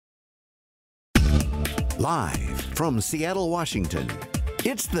Live from Seattle, Washington,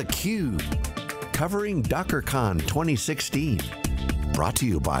 it's theCUBE, covering DockerCon 2016. Brought to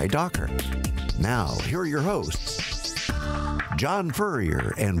you by Docker. Now, here are your hosts, John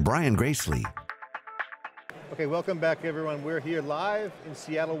Furrier and Brian Gracely. Okay, welcome back everyone. We're here live in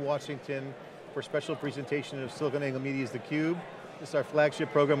Seattle, Washington for a special presentation of SiliconANGLE Media's theCUBE. This is our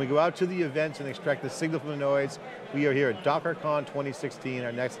flagship program. We go out to the events and extract the signal from the noise. We are here at DockerCon 2016.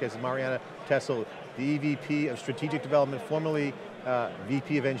 Our next guest is Marianna Tessel, the EVP of Strategic Development, formerly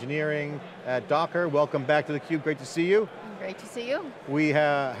VP of Engineering at Docker. Welcome back to theCUBE, great to see you. Great to see you. We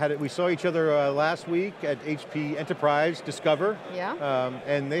saw each other last week at HP Enterprise Discover. Yeah.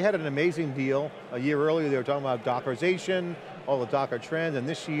 And they had an amazing deal. A year earlier they were talking about Dockerization, all the Docker trends, and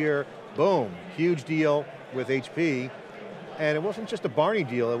this year, boom, huge deal with HP. And it wasn't just a Barney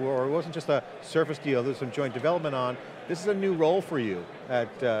deal, or it wasn't just a Surface deal, there's some joint development on. This is a new role for you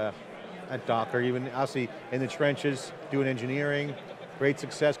at Docker, even obviously in the trenches, doing engineering. Great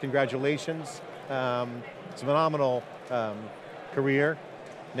success, congratulations. It's a phenomenal career.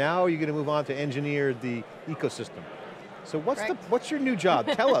 Now you're going to move on to engineer the ecosystem. So what's your new job?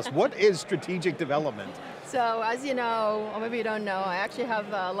 Tell us, what is strategic development? So as you know, or maybe you don't know, I actually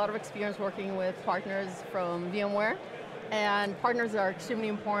have a lot of experience working with partners from VMware, and partners are extremely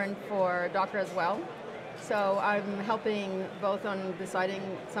important for Docker as well. So I'm helping both on deciding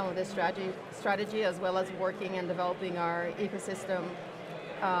some of the strategy as well as working and developing our ecosystem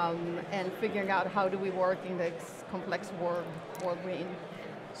and figuring out how do we work in this complex world we're in.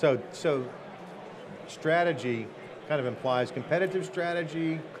 So strategy kind of implies competitive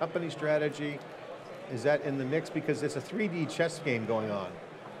strategy, company strategy. Is that in the mix? Because it's a 3D chess game going on.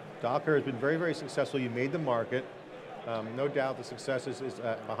 Docker has been very, very successful. You made the market. No doubt the success is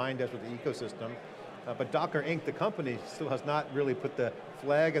behind us with the ecosystem. But Docker Inc., the company, still has not really put the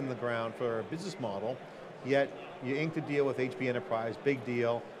flag in the ground for a business model, yet you inked a deal with HP Enterprise, big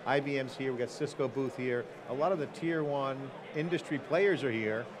deal. IBM's here, we got Cisco booth here. A lot of the tier one industry players are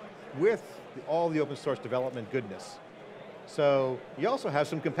here with all the open source development goodness. So you also have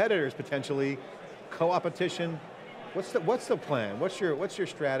some competitors potentially, co-opetition. What's the plan? What's your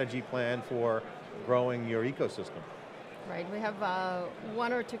strategy plan for growing your ecosystem? Right, we have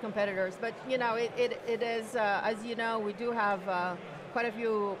one or two competitors, but you know, it is, as you know, we do have quite a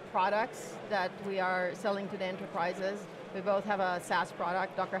few products that we are selling to the enterprises. We both have a SaaS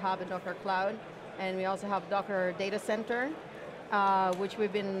product, Docker Hub and Docker Cloud, and we also have Docker Data Center, which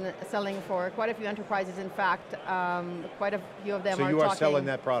we've been selling for quite a few enterprises. In fact, quite a few of them are talking. So you are selling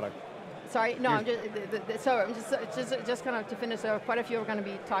that product? Sorry, no, I'm just kind of to finish, so quite a few are going to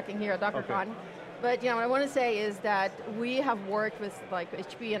be talking here at DockerCon. Okay. But you know, what I want to say is that we have worked with like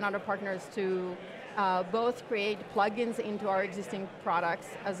HP and other partners to both create plugins into our existing products,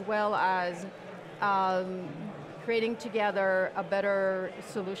 as well as creating together a better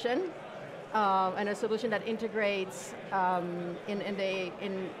solution, and a solution that integrates, in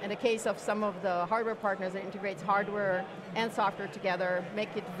the case of some of the hardware partners, that integrates hardware and software together, make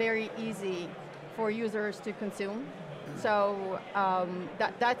it very easy for users to consume. So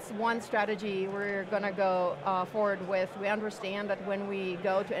that's one strategy we're going to go forward with. We understand that when we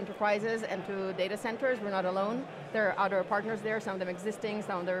go to enterprises and to data centers, we're not alone. There are other partners there, some of them existing,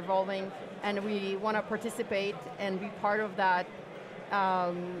 some of them evolving, and we want to participate and be part of that,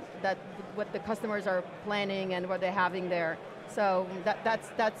 what the customers are planning and what they're having there. So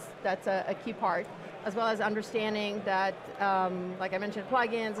that's a key part, as well as understanding that, like I mentioned,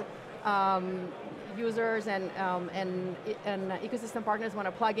 plugins, users and ecosystem partners want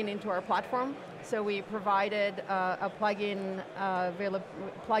to plug into our platform. So we provided a plugin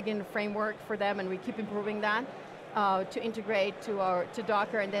framework for them, and we keep improving that to integrate to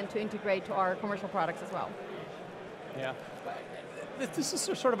Docker, and then to integrate to our commercial products as well. Yeah, this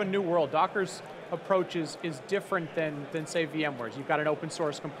is sort of a new world. Docker's approach is different than say VMware's. You've got an open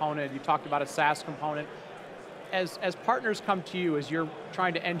source component, you talked about a SaaS component. As partners come to you, as you're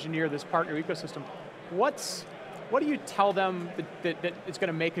trying to engineer this partner ecosystem, what do you tell them that it's going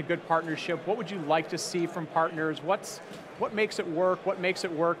to make a good partnership? What would you like to see from partners? What makes it work? What makes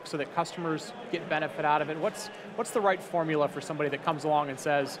it work so that customers get benefit out of it? What's the right formula for somebody that comes along and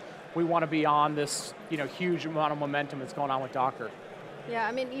says, we want to be on this huge amount of momentum that's going on with Docker? Yeah,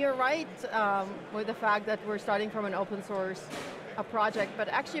 I mean, you're right with the fact that we're starting from an open source project, but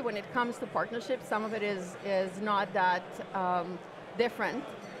actually when it comes to partnerships, some of it is not that different.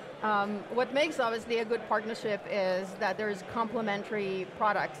 What makes obviously a good partnership is that there's complementary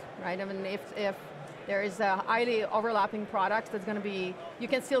products, right? I mean, if There is a highly overlapping products that's going to be, you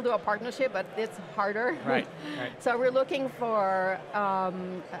can still do a partnership, but it's harder. Right, right. So we're looking for,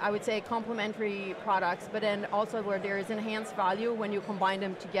 I would say, complementary products, but then also where there is enhanced value when you combine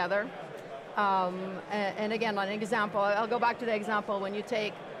them together. And again, an example, I'll go back to the example when you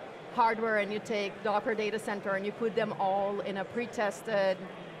take hardware and you take Docker data center and you put them all in a pre-tested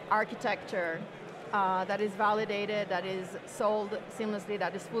architecture that is validated, that is sold seamlessly,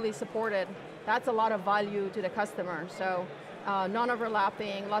 that is fully supported. That's a lot of value to the customer. So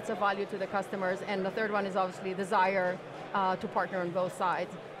non-overlapping, lots of value to the customers, and the third one is obviously desire to partner on both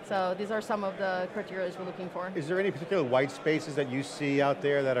sides. So these are some of the criteria we're looking for. Is there any particular white spaces that you see out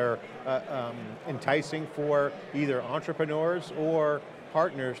there that are enticing for either entrepreneurs or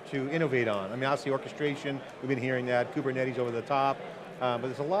partners to innovate on? I mean, obviously orchestration, we've been hearing that, Kubernetes over the top, but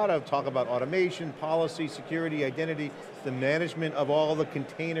there's a lot of talk about automation, policy, security, identity, the management of all the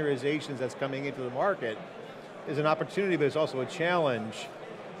containerizations that's coming into the market is an opportunity, but it's also a challenge.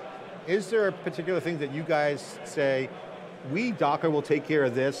 Is there a particular thing that you guys say, we, Docker, will take care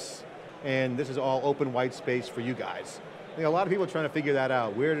of this, and this is all open white space for you guys? I think a lot of people are trying to figure that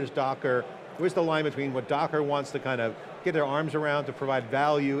out. Where does Docker, where's the line between what Docker wants to kind of get their arms around to provide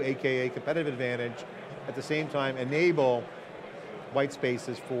value, AKA competitive advantage, at the same time enable white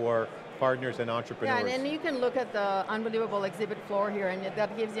spaces for partners and entrepreneurs? Yeah, and you can look at the unbelievable exhibit floor here, and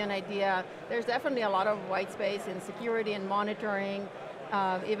that gives you an idea. There's definitely a lot of white space in security and monitoring,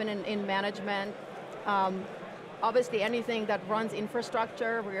 even in management. Obviously anything that runs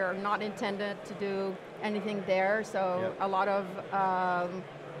infrastructure, we are not intended to do anything there, so yep. A lot of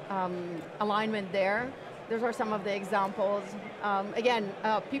alignment there. Those are some of the examples. Again,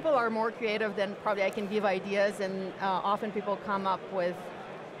 people are more creative than probably I can give ideas, and often people come up with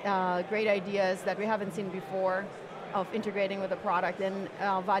great ideas that we haven't seen before of integrating with a product and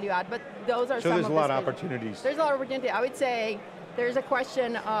value add, but those are some of the... So there's a lot of opportunities. There's a lot of opportunity. I would say there's a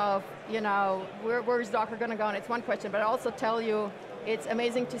question of, where's Docker going to go, and it's one question, but I also tell you, it's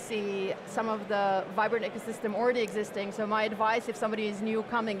amazing to see some of the vibrant ecosystem already existing, so my advice if somebody is new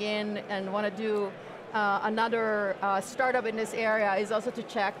coming in and want to do another startup in this area is also to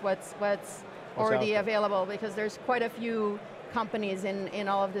check what's already available, because there's quite a few companies in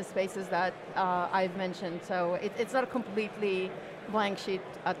all of the spaces that I've mentioned, so it's not a completely blank sheet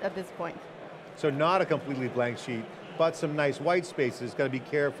at this point. So not a completely blank sheet, but some nice white spaces. Got to be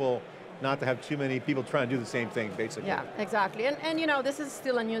careful not to have too many people trying to do the same thing, basically. Yeah, exactly, and this is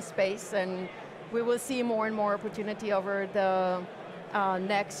still a new space, and we will see more and more opportunity over the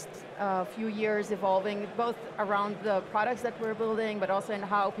next few years evolving, both around the products that we're building, but also in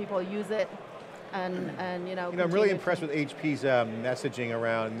how people use it, and I'm really impressed with HP's messaging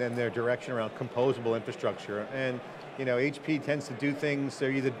around and their direction around composable infrastructure, and HP tends to do things.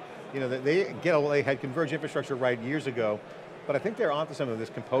 They're either they had converged infrastructure right years ago, but I think they're onto some of this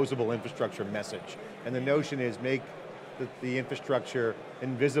composable infrastructure message, and the notion is make the infrastructure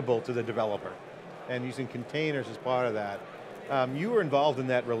invisible to the developer, and using containers as part of that. You were involved in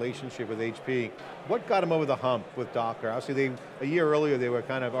that relationship with HP. What got them over the hump with Docker? Obviously, a year earlier they were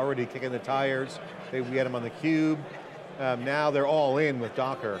kind of already kicking the tires. We had them on theCUBE. Now they're all in with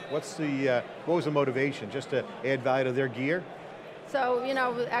Docker. What was the motivation? Just to add value to their gear? So,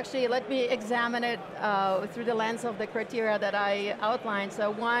 actually let me examine it through the lens of the criteria that I outlined.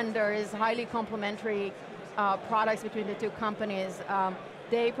 So one, there is highly complementary products between the two companies.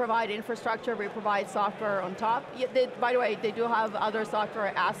 They provide infrastructure, we provide software on top. By the way, they do have other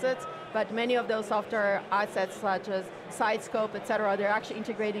software assets, but many of those software assets such as Sidescope, et cetera, they're actually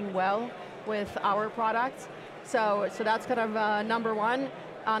integrating well with our products. So that's kind of number one.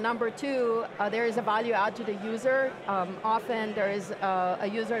 Number two, there is a value add to the user. Often there is a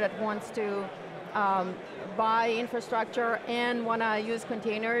user that wants to buy infrastructure and want to use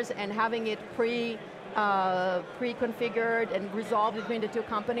containers, and having it pre-configured and resolved between the two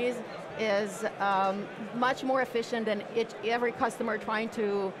companies is much more efficient than every customer trying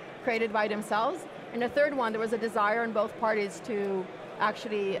to create it by themselves. And the third one, there was a desire on both parties to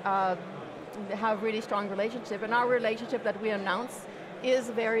actually have really strong relationship, and our relationship that we announced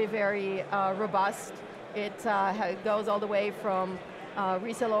is very, very robust. It goes all the way from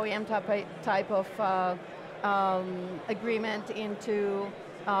resale OEM type of agreement into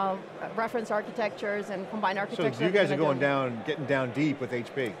reference architectures and combined architectures. So you guys are getting down deep with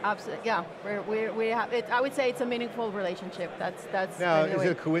HP. Absolutely, yeah. We have it. I would say it's a meaningful relationship. That's now, is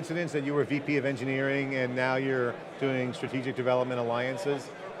it a coincidence that you were VP of engineering and now you're doing strategic development alliances?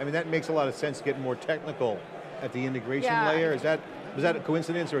 I mean, that makes a lot of sense, getting more technical at the integration layer. Is that Was that a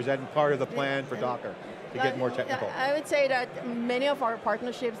coincidence or is that part of the plan for Docker to get more technical? I would say that many of our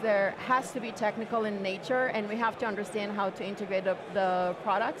partnerships there has to be technical in nature and we have to understand how to integrate the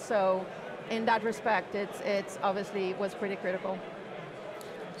product. So in that respect, it's obviously was pretty critical.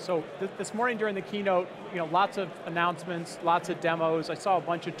 So this morning during the keynote, lots of announcements, lots of demos. I saw a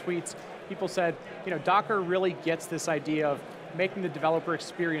bunch of tweets. People said, Docker really gets this idea of making the developer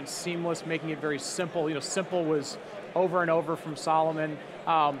experience seamless, making it very simple. Simple was over and over from Solomon.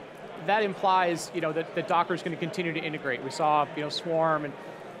 That implies, that Docker's going to continue to integrate. We saw, Swarm,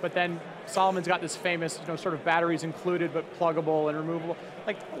 but then Solomon's got this famous, sort of batteries included but pluggable and removable.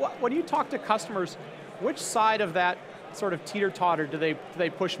 Like, when you talk to customers, which side of that sort of teeter-totter do they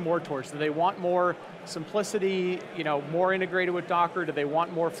push more towards? Do they want more simplicity, more integrated with Docker? Do they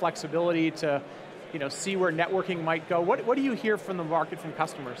want more flexibility to, see where networking might go? What do you hear from the market, from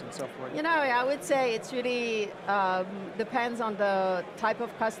customers and so forth? I would say it's really depends on the type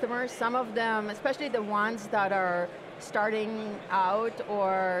of customers. Some of them, especially the ones that are starting out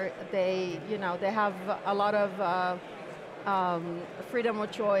or they have a lot of freedom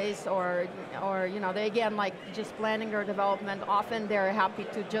of choice or they again like just planning their development, often they're happy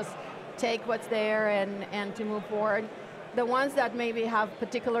to just take what's there and to move forward. The ones that maybe have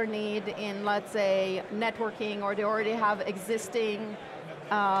particular need in, let's say, networking, or they already have existing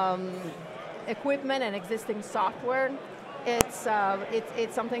equipment and existing software, it's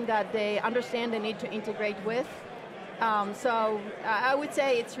something that they understand they need to integrate with. So I would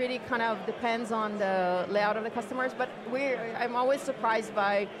say it's really kind of depends on the layout of the customers, but I'm always surprised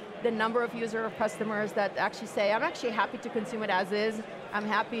by the number of customers that actually say, I'm actually happy to consume it as is. I'm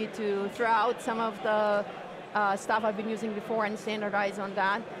happy to throw out some of the stuff I've been using before and standardize on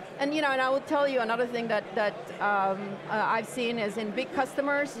that. And and I will tell you another thing that I've seen is in big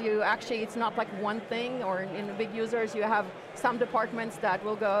customers, it's not like one thing, or in the big users, you have some departments that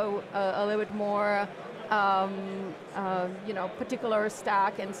will go a little bit more particular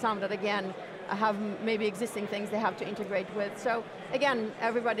stack, and some that again have maybe existing things they have to integrate with. So again,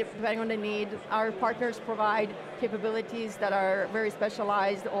 everybody, depending on the need, our partners provide capabilities that are very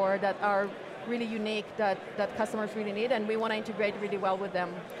specialized or that are really unique that customers really need, and we want to integrate really well with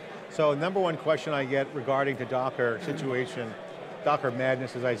them. So number one question I get regarding the Docker situation, Docker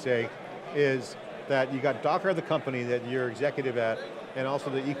madness as I say, is that you got Docker the company that you're executive at, and also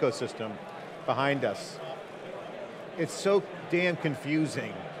the ecosystem behind us. It's so damn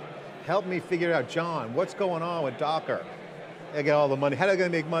confusing. Help me figure it out. John, what's going on with Docker? I get all the money. How are they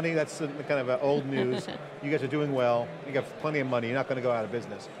going to make money? That's kind of old news. You guys are doing well. You got plenty of money. You're not going to go out of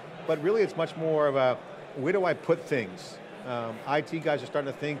business. But really it's much more about, where do I put things? IT guys are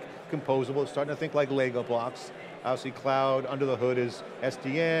starting to think composable, starting to think like Lego blocks. Obviously cloud, under the hood is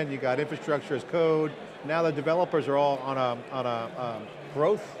SDN, you got infrastructure as code. Now the developers are all on a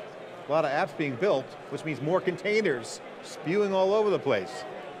growth, a lot of apps being built, which means more containers spewing all over the place.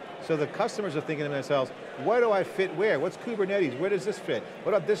 So the customers are thinking to themselves, what do I fit where? What's Kubernetes? Where does this fit?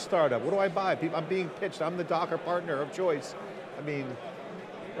 What about this startup? What do I buy? I'm being pitched, I'm the Docker partner of choice. I mean,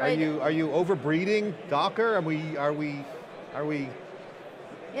 right. Are you overbreeding Docker? Are we?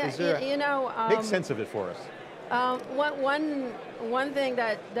 Yeah, make sense of it for us. One thing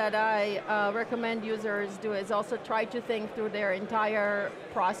that I recommend users do is also try to think through their entire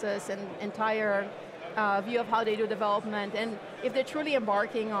process and entire view of how they do development, and if they're truly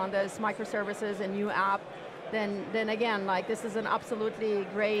embarking on this microservices and new app, then again, like this is an absolutely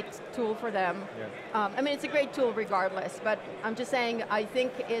great tool for them. Yeah. I mean, it's a great tool regardless, but I'm just saying, I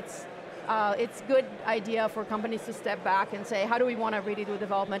think it's good idea for companies to step back and say, how do we want to really do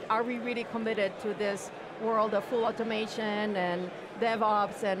development? Are we really committed to this world of full automation and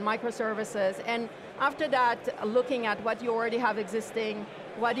DevOps and microservices? And after that, looking at what you already have existing,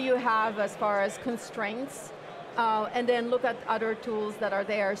 what do you have as far as constraints, and then look at other tools that are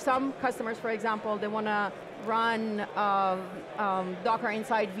there. Some customers, for example, they want to run Docker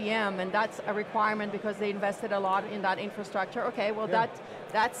inside VM, and that's a requirement because they invested a lot in that infrastructure. Okay, well yeah.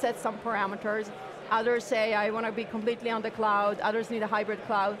 that sets some parameters. Others say, I want to be completely on the cloud. Others need a hybrid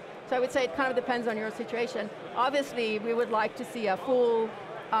cloud. So I would say it kind of depends on your situation. Obviously, we would like to see a full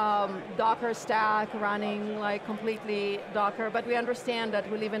Docker stack running like completely Docker, but we understand that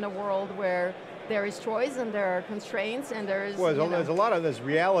we live in a world where there is choice and there are constraints and there is, well, there's a lot of this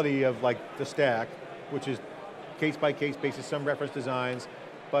reality of like the stack, which is case by case basis, some reference designs,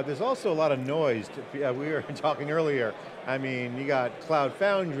 but there's also a lot of noise. We were talking earlier. I mean, you got Cloud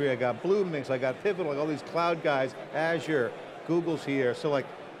Foundry, I got Bluemix, I got Pivotal, like all these cloud guys, Azure, Google's here. So like,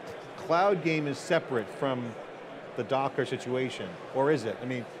 cloud game is separate from the Docker situation, or is it? I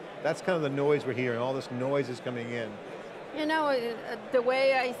mean, that's kind of the noise we're hearing, all this noise is coming in. You know, the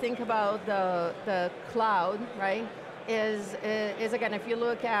way I think about the cloud, right, is again, if you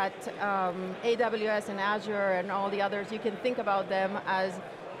look at AWS and Azure and all the others, you can think about them as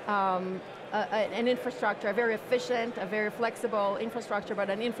an infrastructure, a very efficient, a very flexible infrastructure, but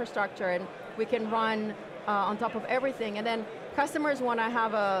an infrastructure, and we can run on top of everything. And then customers want to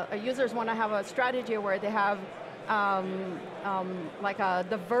have users want to have a strategy where they have like a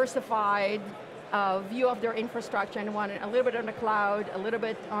diversified view of their infrastructure and want a little bit on the cloud, a little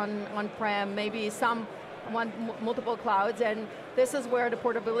bit on-prem, maybe some want multiple clouds, and this is where the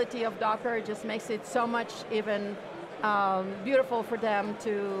portability of Docker just makes it so much even beautiful for them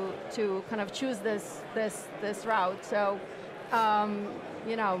to kind of choose this route. So,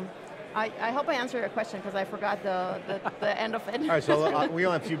 you know, I hope I answered your question because I forgot the end of it. All right, so we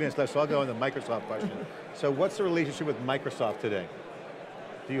only have a few minutes left, so I'll go on the Microsoft question. So what's the relationship with Microsoft today?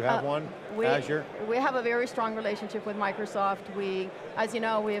 Do you have one? Azure? We have a very strong relationship with Microsoft. As you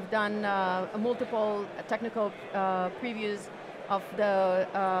know, we have done multiple technical previews of the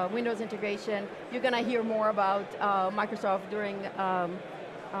Windows integration. You're going to hear more about Microsoft during,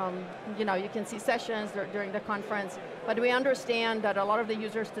 you know, you can see sessions during the conference, but we understand that a lot of the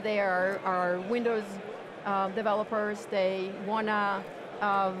users today are Windows developers. They want to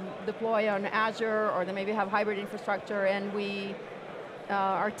deploy on Azure, or they maybe have hybrid infrastructure, and we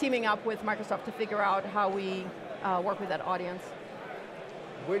are teaming up with Microsoft to figure out how we work with that audience.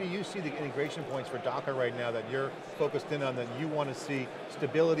 Where do you see the integration points for Docker right now that you're focused in on, that you want to see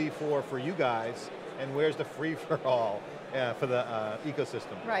stability for you guys, and where's the free-for-all for the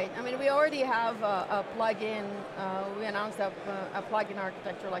ecosystem? Right, I mean, we already have a plugin. We announced a plugin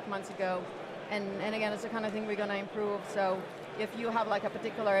architecture like months ago, and again, it's the kind of thing we're going to improve. So if you have like a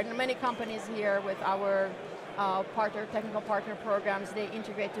particular, and many companies here with our technical partner programs, they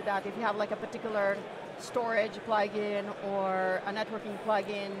integrate to that. If you have like a particular storage plugin or a networking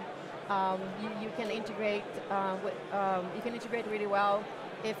plugin, you can integrate really well.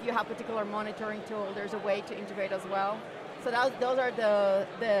 If you have a particular monitoring tool, there's a way to integrate as well. So those are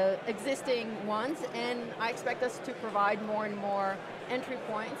the existing ones, and I expect us to provide more and more entry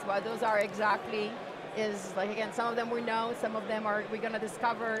points, but those are exactly like, again, some of them we know, some of them we're going to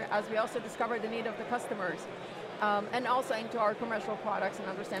discover as we also discover the need of the customers. And also into our commercial products and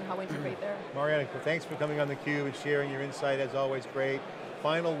understand how we integrate there. Marianna, thanks for coming on theCUBE and sharing your insight, as always, great.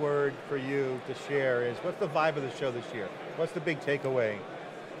 Final word for you to share is, what's the vibe of the show this year? What's the big takeaway?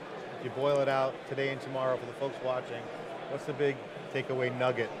 If you boil it out today and tomorrow for the folks watching, what's the big takeaway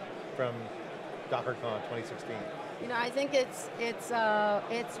nugget from DockerCon 2016? You know, I think it's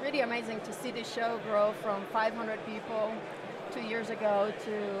really amazing to see the show grow from 500 people 2 years ago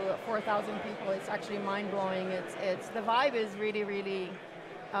to 4,000 people. It's actually mind-blowing. The vibe is really, really.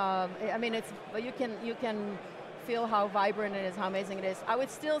 I mean, you can feel how vibrant it is, how amazing it is. I would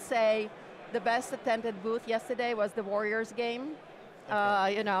still say the best attended booth yesterday was the Warriors game.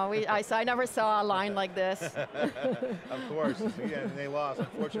 You know, I never saw a line like this. Of course, yeah, and they lost,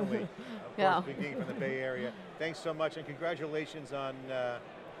 unfortunately. Of course, being from the Bay Area. Thanks so much, and congratulations on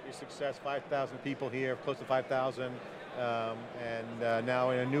your success. 5,000 people here, close to 5,000, and now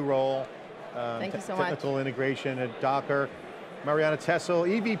in a new role. Thank you so much. Technical integration at Docker. Marianna Tessel,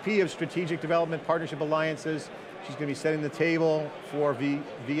 EVP of Strategic Development Partnership Alliances. She's going to be setting the table for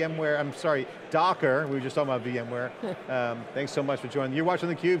VMware, I'm sorry, Docker. We were just talking about VMware. Thanks so much for joining. You're watching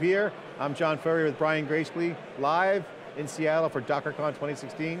theCUBE here. I'm John Furrier with Brian Gracely, live in Seattle for DockerCon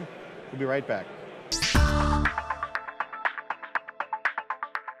 2016. We'll be right back.